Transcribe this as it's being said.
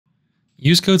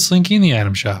use code Sliinky in the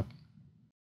item shop.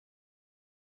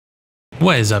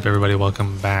 What is up, everybody?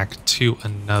 Welcome back to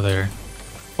another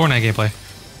Fortnite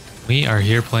gameplay. We are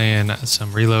here playing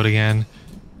some reload again.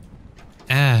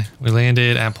 We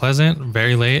landed at Pleasant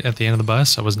very late at the end of the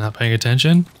bus. I was not paying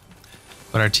attention,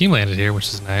 but our team landed here, which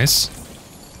is nice.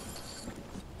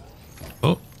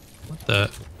 Oh, what the?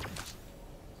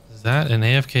 Is that an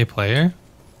AFK player?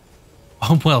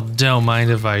 Oh, well, don't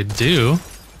mind if I do.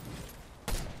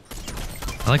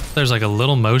 I like that there's like a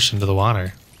little motion to the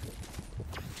water.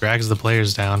 Drags the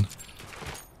players down.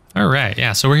 All right,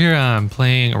 yeah, so we're here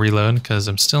playing Reload because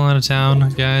I'm still out of town,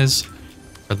 guys.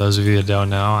 For those of you that don't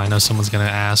know, I know someone's gonna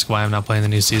ask why I'm not playing the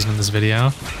new season in this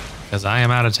video. Because I am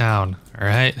out of town, all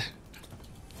right?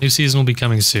 New season will be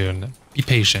coming soon. Be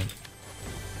patient.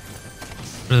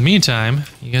 For the meantime,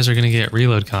 you guys are gonna get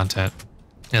Reload content.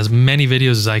 As many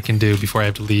videos as I can do before I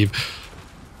have to leave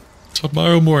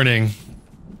tomorrow morning.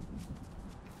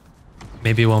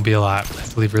 Maybe it won't be a lot. I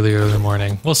have to leave really early in the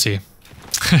morning. We'll see.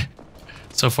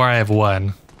 So far I have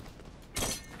one.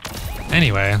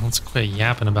 Anyway, let's quit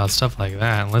yapping about stuff like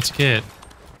that. Let's get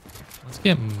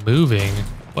moving.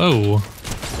 Whoa.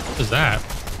 What is that?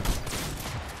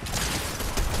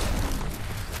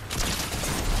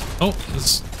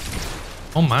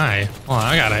 Oh my. Hold on,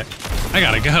 I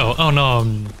gotta go. Oh no,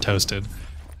 I'm toasted.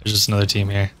 There's just another team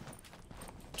here.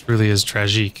 Truly is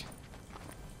tragique.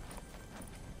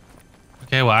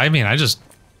 Okay, well, I mean, I just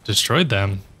destroyed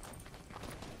them.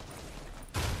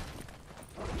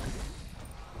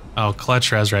 Oh,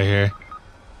 clutch res right here.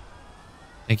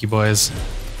 Thank you, boys.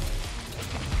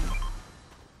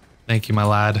 Thank you, my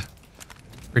lad.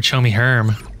 Rich homie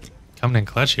Herm. Coming in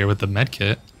clutch here with the med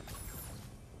kit.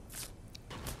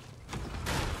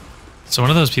 So one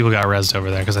of those people got rezzed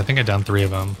over there because I think I downed 3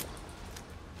 of them.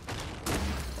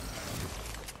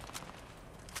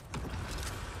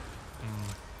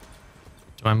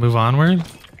 Do I move onward?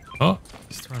 Oh,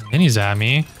 he's throwing minis at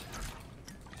me.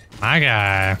 My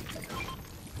guy.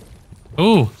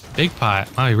 Ooh, big pot.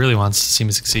 Wow, he really wants to see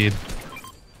me succeed.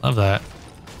 Love that.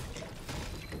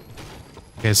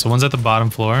 Okay, so one's at the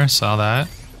bottom floor. Saw that.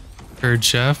 Heard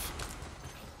chef.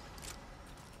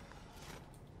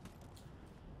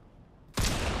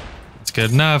 It's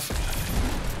good enough.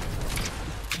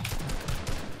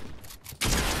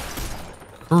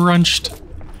 Crunched.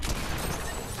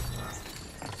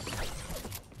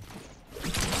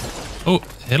 Oh,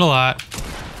 hit a lot.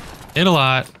 Hit a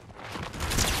lot.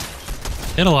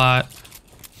 Hit a lot.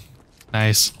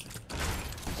 Nice.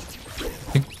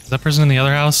 Is that person in the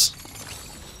other house?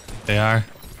 They are.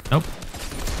 Nope.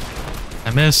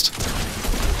 I missed.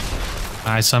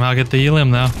 I somehow get the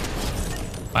elim though.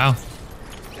 Wow.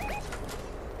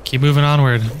 Keep moving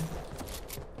onward.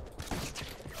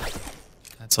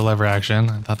 That's a lever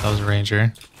action. I thought that was a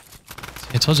ranger.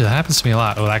 I told you that happens to me a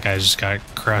lot. Oh, that guy just got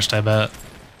crushed, I bet.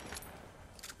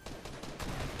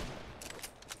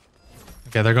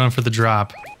 Okay, they're going for the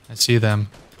drop. I see them.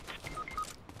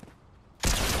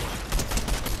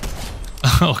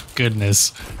 Oh,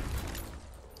 goodness.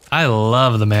 I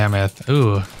love the mammoth.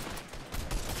 Ooh.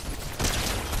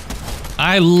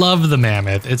 I love the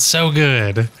mammoth. It's so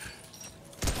good.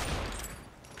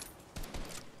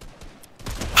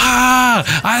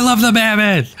 Ah! I love the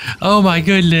mammoth! Oh my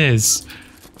goodness.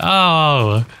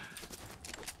 Oh.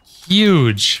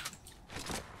 Huge.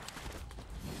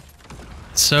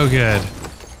 So good.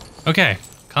 Okay,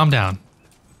 calm down.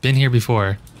 Been here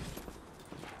before.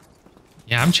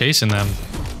 Yeah, I'm chasing them.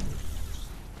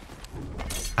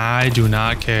 I do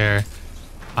not care.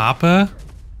 Papa?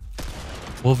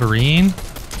 Wolverine?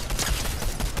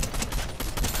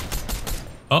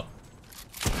 Oh.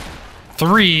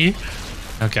 3.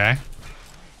 Okay.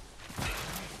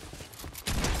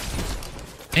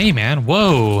 Hey, man.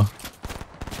 Whoa.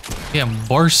 Yeah, I'm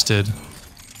bursted.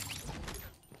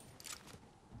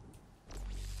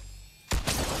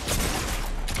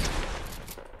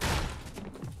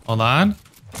 Hold on.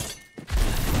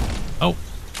 Oh,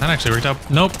 that actually worked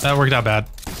out. Nope, that worked out bad.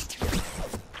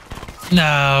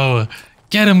 No.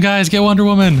 Get him, guys. Get Wonder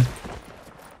Woman.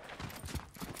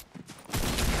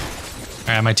 All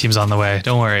right, my team's on the way.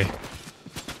 Don't worry.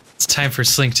 It's time for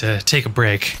Slink to take a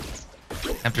break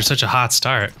after such a hot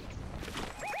start.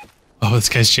 Oh, this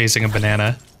guy's chasing a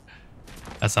banana.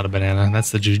 That's not a banana.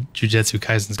 That's the Jujutsu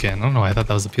Kaisen skin. I don't know why I thought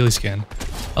that was the Peely skin.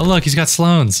 Oh, look, he's got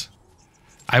Sloan's.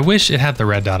 I wish it had the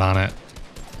red dot on it.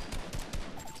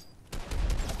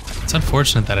 It's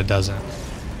unfortunate that it doesn't.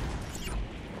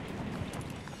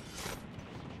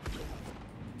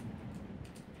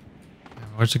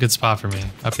 Where's a good spot for me?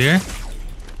 Up here?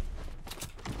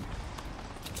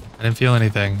 I didn't feel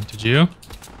anything. Did you?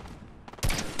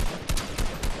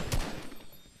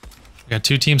 got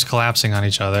two teams collapsing on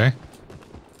each other.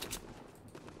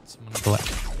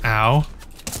 Ow.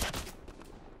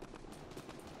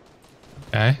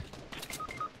 Okay.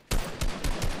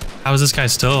 How is this guy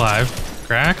still alive?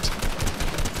 Cracked?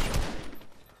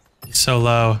 He's so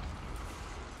low.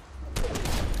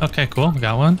 Okay, cool. We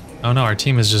got one. Oh no, our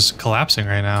team is just collapsing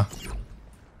right now.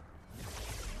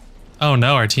 Oh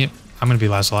no, our team... I'm gonna be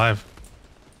last alive.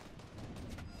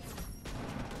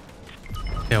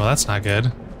 Okay, well that's not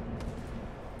good.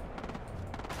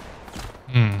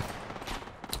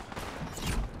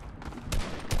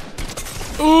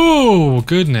 Ooh,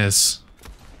 goodness.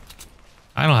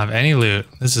 I don't have any loot.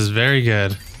 This is very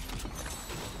good.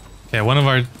 Okay, one of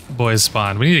our boys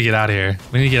spawned. We need to get out of here.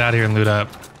 We need to get out of here and loot up.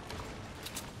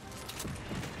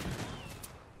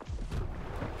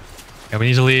 Yeah, we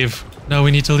need to leave. No,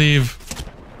 we need to leave.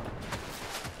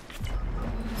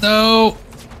 No!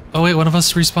 Oh wait, one of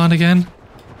us respawned again?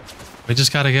 We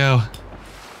just gotta go.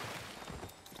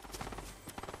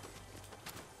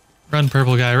 Run,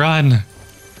 purple guy, run!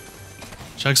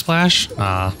 Chug splash?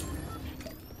 Ah.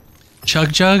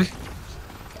 Chug chug?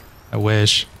 I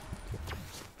wish.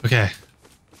 Okay.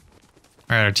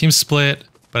 Alright, our team's split,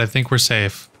 but I think we're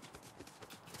safe.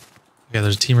 Okay,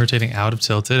 there's a team rotating out of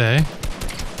tilted, eh?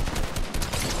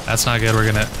 That's not good, we're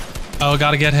gonna... Oh,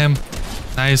 gotta get him.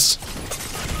 Nice.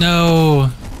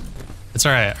 No! It's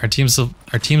alright, our team's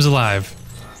alive.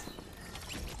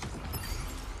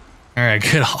 Alright,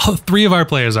 good. All three of our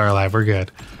players are alive, we're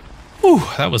good. Whew,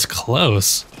 that was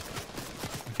close.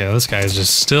 Okay, this guy is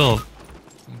just still...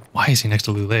 Why is he next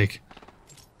to Loot Lake?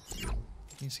 He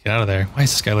needs to get out of there. Why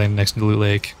is this guy laying next to Loot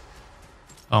Lake?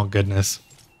 Oh, goodness.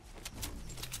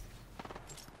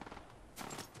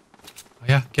 Oh,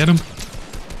 yeah, get him.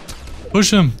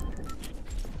 Push him.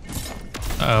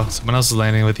 Uh-oh, someone else is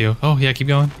landing with you. Oh, yeah, keep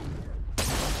going.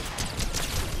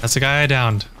 That's the guy I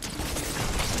downed.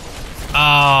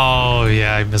 Oh,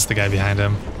 yeah, I missed the guy behind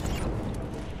him.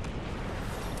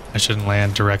 I shouldn't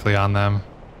land directly on them.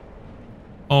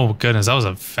 Oh, goodness, that was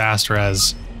a fast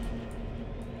res.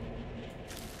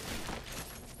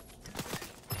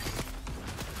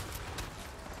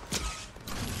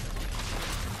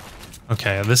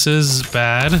 Okay, this is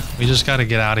bad. We just gotta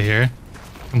get out of here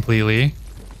completely.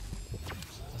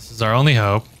 This is our only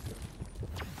hope.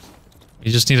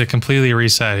 We just need to completely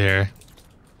reset here.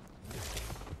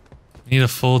 We need a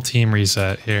full team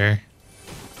reset here.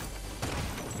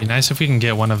 Be nice if we can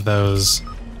get one of those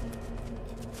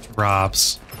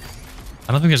drops.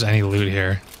 I don't think there's any loot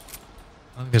here.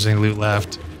 I don't think there's any loot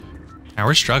left. Now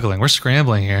we're struggling. We're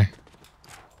scrambling here.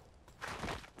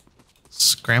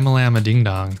 Scramble-lamma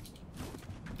ding-dong.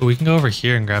 But we can go over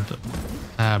here and grab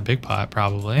the big pot,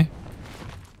 probably.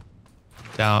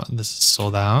 Doubt this is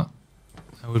sold out.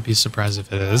 I would be surprised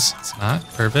if it is. It's not.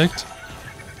 Perfect.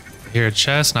 Here, a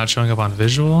chest not showing up on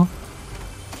visual.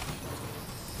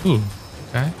 Ooh,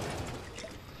 okay.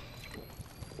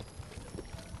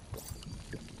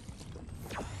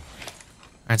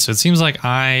 Alright, so it seems like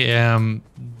I am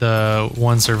the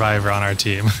one survivor on our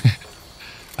team.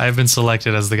 I have been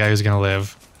selected as the guy who's gonna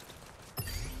live.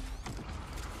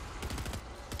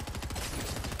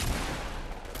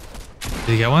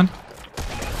 Did you get one?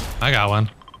 I got one.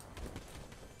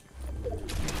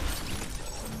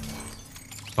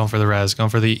 Going for the res, going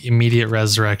for the immediate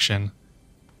resurrection.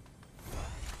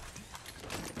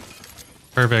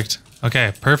 Perfect.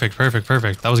 Okay, perfect.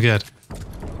 That was good.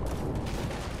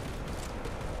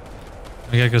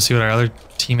 We gotta go see what our other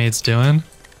teammates doing.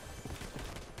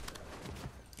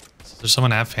 Is there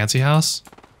someone at Fancy House?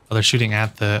 Oh, they're shooting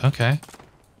at the... Okay.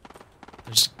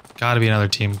 There's gotta be another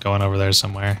team going over there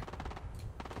somewhere.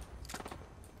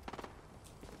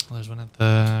 Oh, there's one at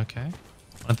the... Okay.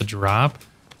 One at the drop.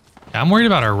 Yeah, I'm worried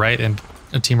about our right and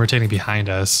a team rotating behind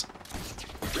us.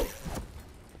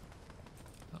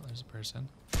 Oh, there's a person.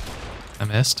 I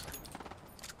missed.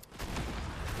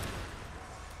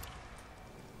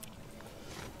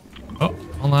 Oh,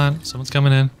 hold on. Someone's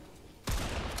coming in.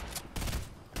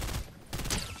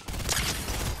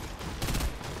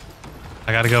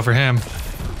 I gotta go for him.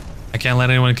 I can't let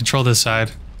anyone control this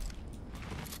side.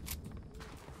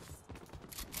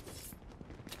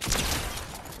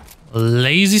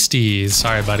 Lazy Steez.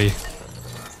 Sorry, buddy.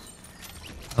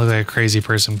 I look like a crazy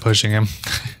person pushing him.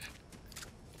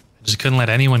 I just couldn't let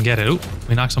anyone get it. Oop,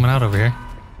 we knocked someone out over here.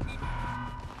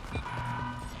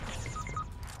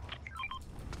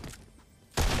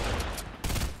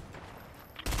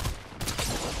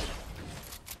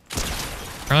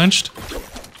 Crunched.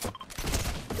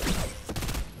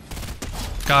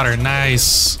 Got her.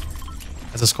 Nice.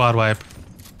 That's a squad wipe.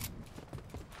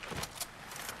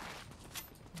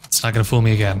 It's not gonna fool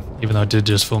me again, even though it did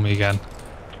just fool me again.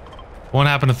 Won't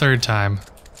happen a third time.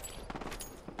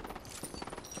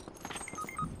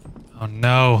 Oh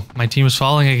no, my team is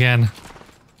falling again.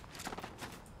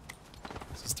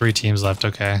 There's 3 teams left,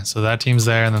 okay. So that team's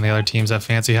there, and then the other team's at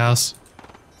Fancy House.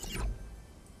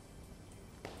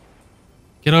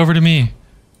 Get over to me.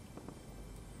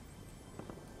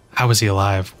 How is he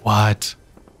alive? What?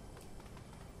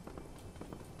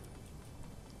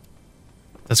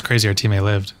 That's crazy, our teammate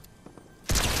lived.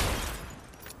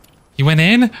 He went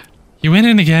in? He went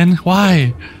in again?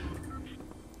 Why?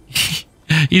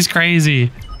 He's crazy.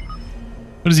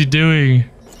 What is he doing?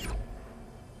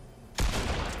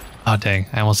 Oh dang,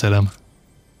 I almost hit him.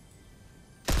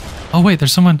 Oh wait,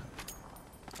 there's someone.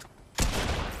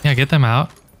 Yeah, get them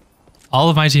out. All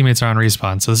of my teammates are on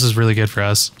respawn, so this is really good for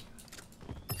us.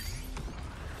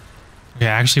 Okay,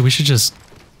 actually we should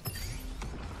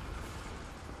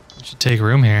take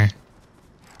room here.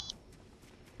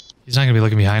 He's not gonna be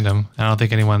looking behind him. I don't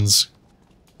think anyone's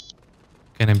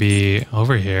gonna be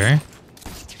over here.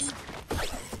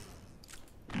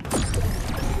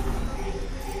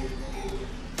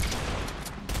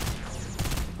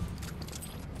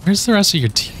 Where's the rest of your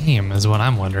team is what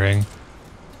I'm wondering.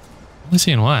 I'm only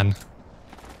seeing one.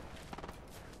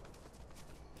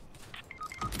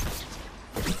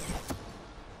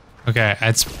 Okay,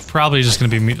 it's probably just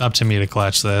gonna be up to me to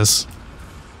clutch this.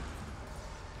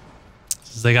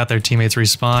 They got their teammates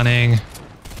respawning.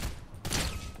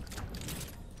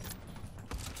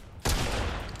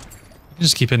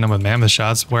 Just keep hitting them with mammoth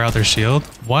shots. Wear out their shield.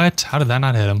 What? How did that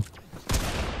not hit him?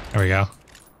 There we go.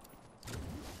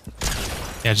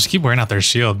 Yeah, just keep wearing out their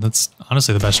shield. That's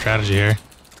honestly the best strategy here.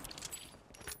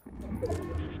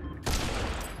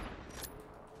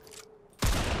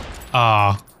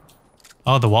 Oh.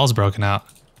 Oh, the wall's broken out.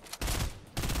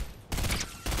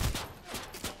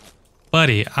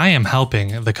 Buddy, I am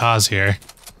helping the cause here.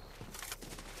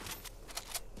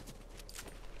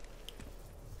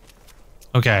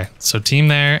 Okay, so team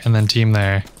there and then team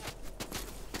there.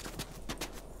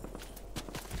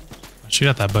 Shoot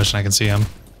at that bush and I can see him.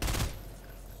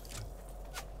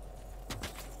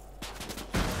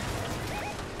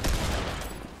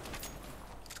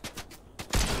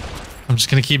 I'm just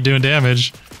gonna keep doing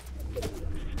damage.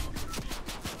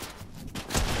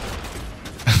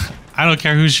 I don't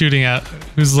care who's shooting at,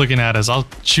 who's looking at us. I'll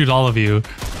shoot all of you.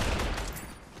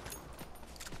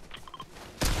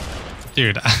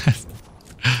 Dude.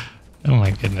 Oh my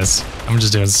goodness. I'm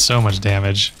just doing so much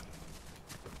damage.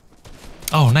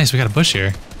 Oh, nice. We got a bush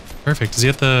here. Perfect. Is he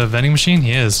at the vending machine?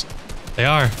 He is. They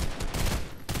are.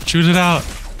 Shoot it out.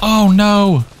 Oh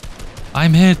no.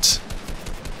 I'm hit.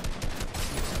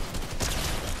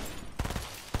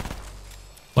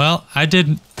 Well, I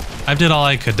did all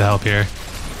I could to help here.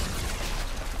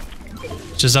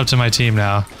 Just up to my team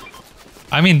now.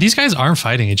 I mean, these guys aren't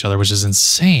fighting each other, which is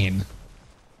insane.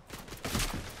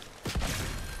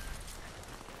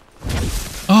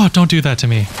 Oh, don't do that to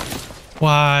me.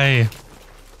 Why?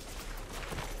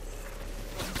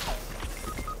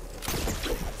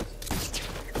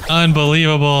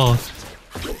 Unbelievable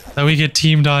that we get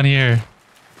teamed on here.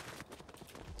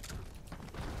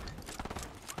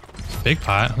 Big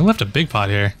pot? Who left a big pot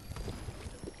here?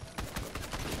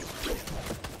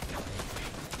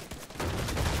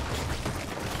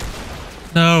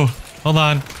 No, hold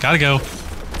on. Gotta go.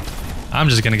 I'm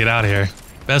just gonna get out of here.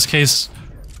 Best case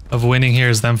of winning here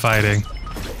is them fighting.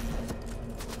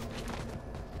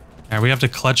 Alright, we have to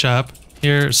clutch up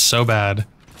here so bad.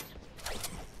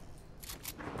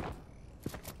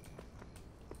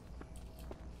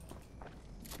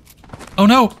 Oh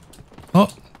no! Oh,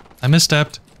 I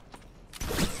misstepped.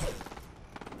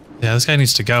 Yeah, this guy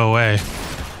needs to go away.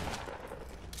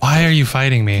 Why are you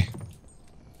fighting me?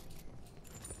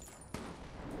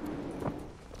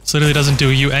 This literally doesn't do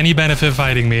you any benefit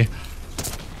fighting me.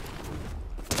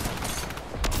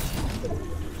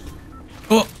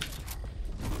 Oh!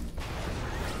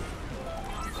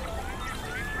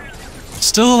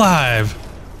 Still alive!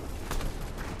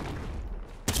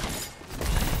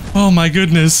 Oh my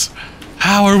goodness!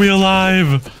 How are we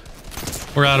alive?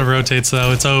 We're out of rotates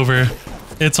though, it's over.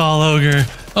 It's all ogre.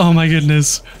 Oh my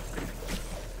goodness.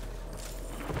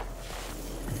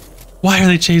 Why are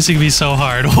they chasing me so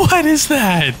hard? What is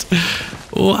that?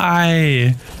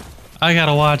 Why? I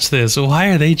gotta watch this. Why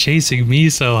are they chasing me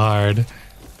so hard?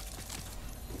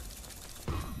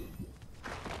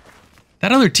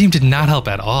 That other team did not help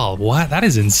at all. What? That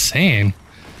is insane.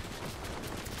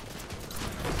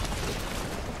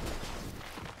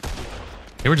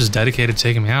 They were just dedicated to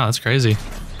taking me out. That's crazy.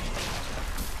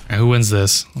 Alright, who wins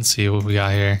this? Let's see what we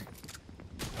got here.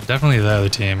 Definitely the other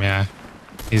team, yeah.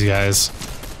 These guys.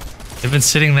 They've been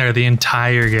sitting there the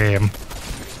entire game.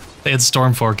 They had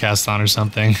storm forecast on or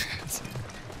something.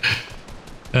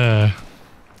 Yeah,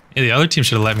 the other team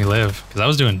should have let me live because I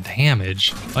was doing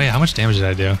damage. Oh yeah, how much damage did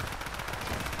I do?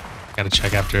 Gotta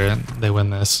check after they win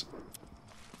this.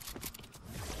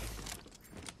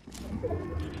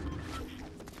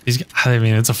 I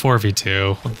mean, it's a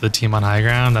 4v2 with the team on high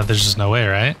ground. There's just no way,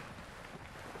 right?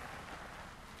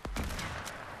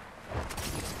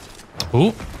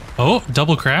 Oh, oh,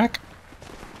 double crack.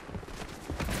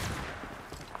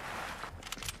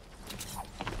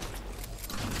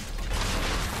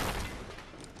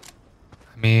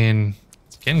 I mean,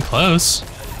 it's getting close.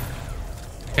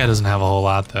 That guy doesn't have a whole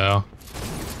lot though.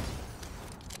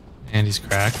 And he's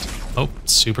cracked. Oh,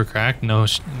 super cracked. No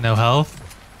health.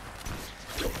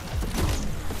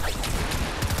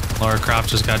 Laura Croft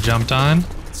just got jumped on.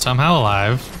 Somehow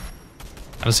alive.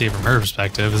 I don't see it from her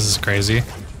perspective. This is crazy.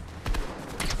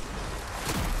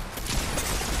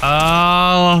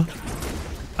 Oh.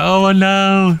 Oh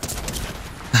no.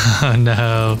 Oh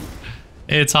no.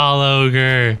 It's all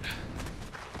ogre.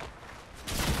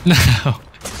 No.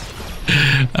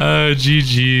 Oh,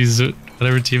 GG's.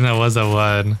 Whatever team that was that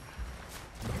won.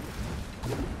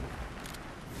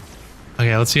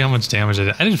 Okay, let's see how much damage I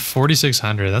did. I did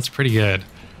 4,600. That's pretty good.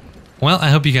 Well, I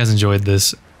hope you guys enjoyed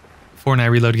this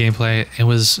Fortnite Reload gameplay. It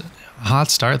was a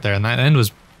hot start there, and that end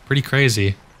was pretty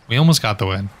crazy. We almost got the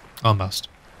win. Almost.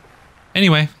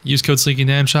 Anyway, use code Sliinky in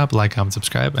the item shop, like, comment,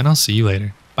 subscribe, and I'll see you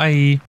later. Bye!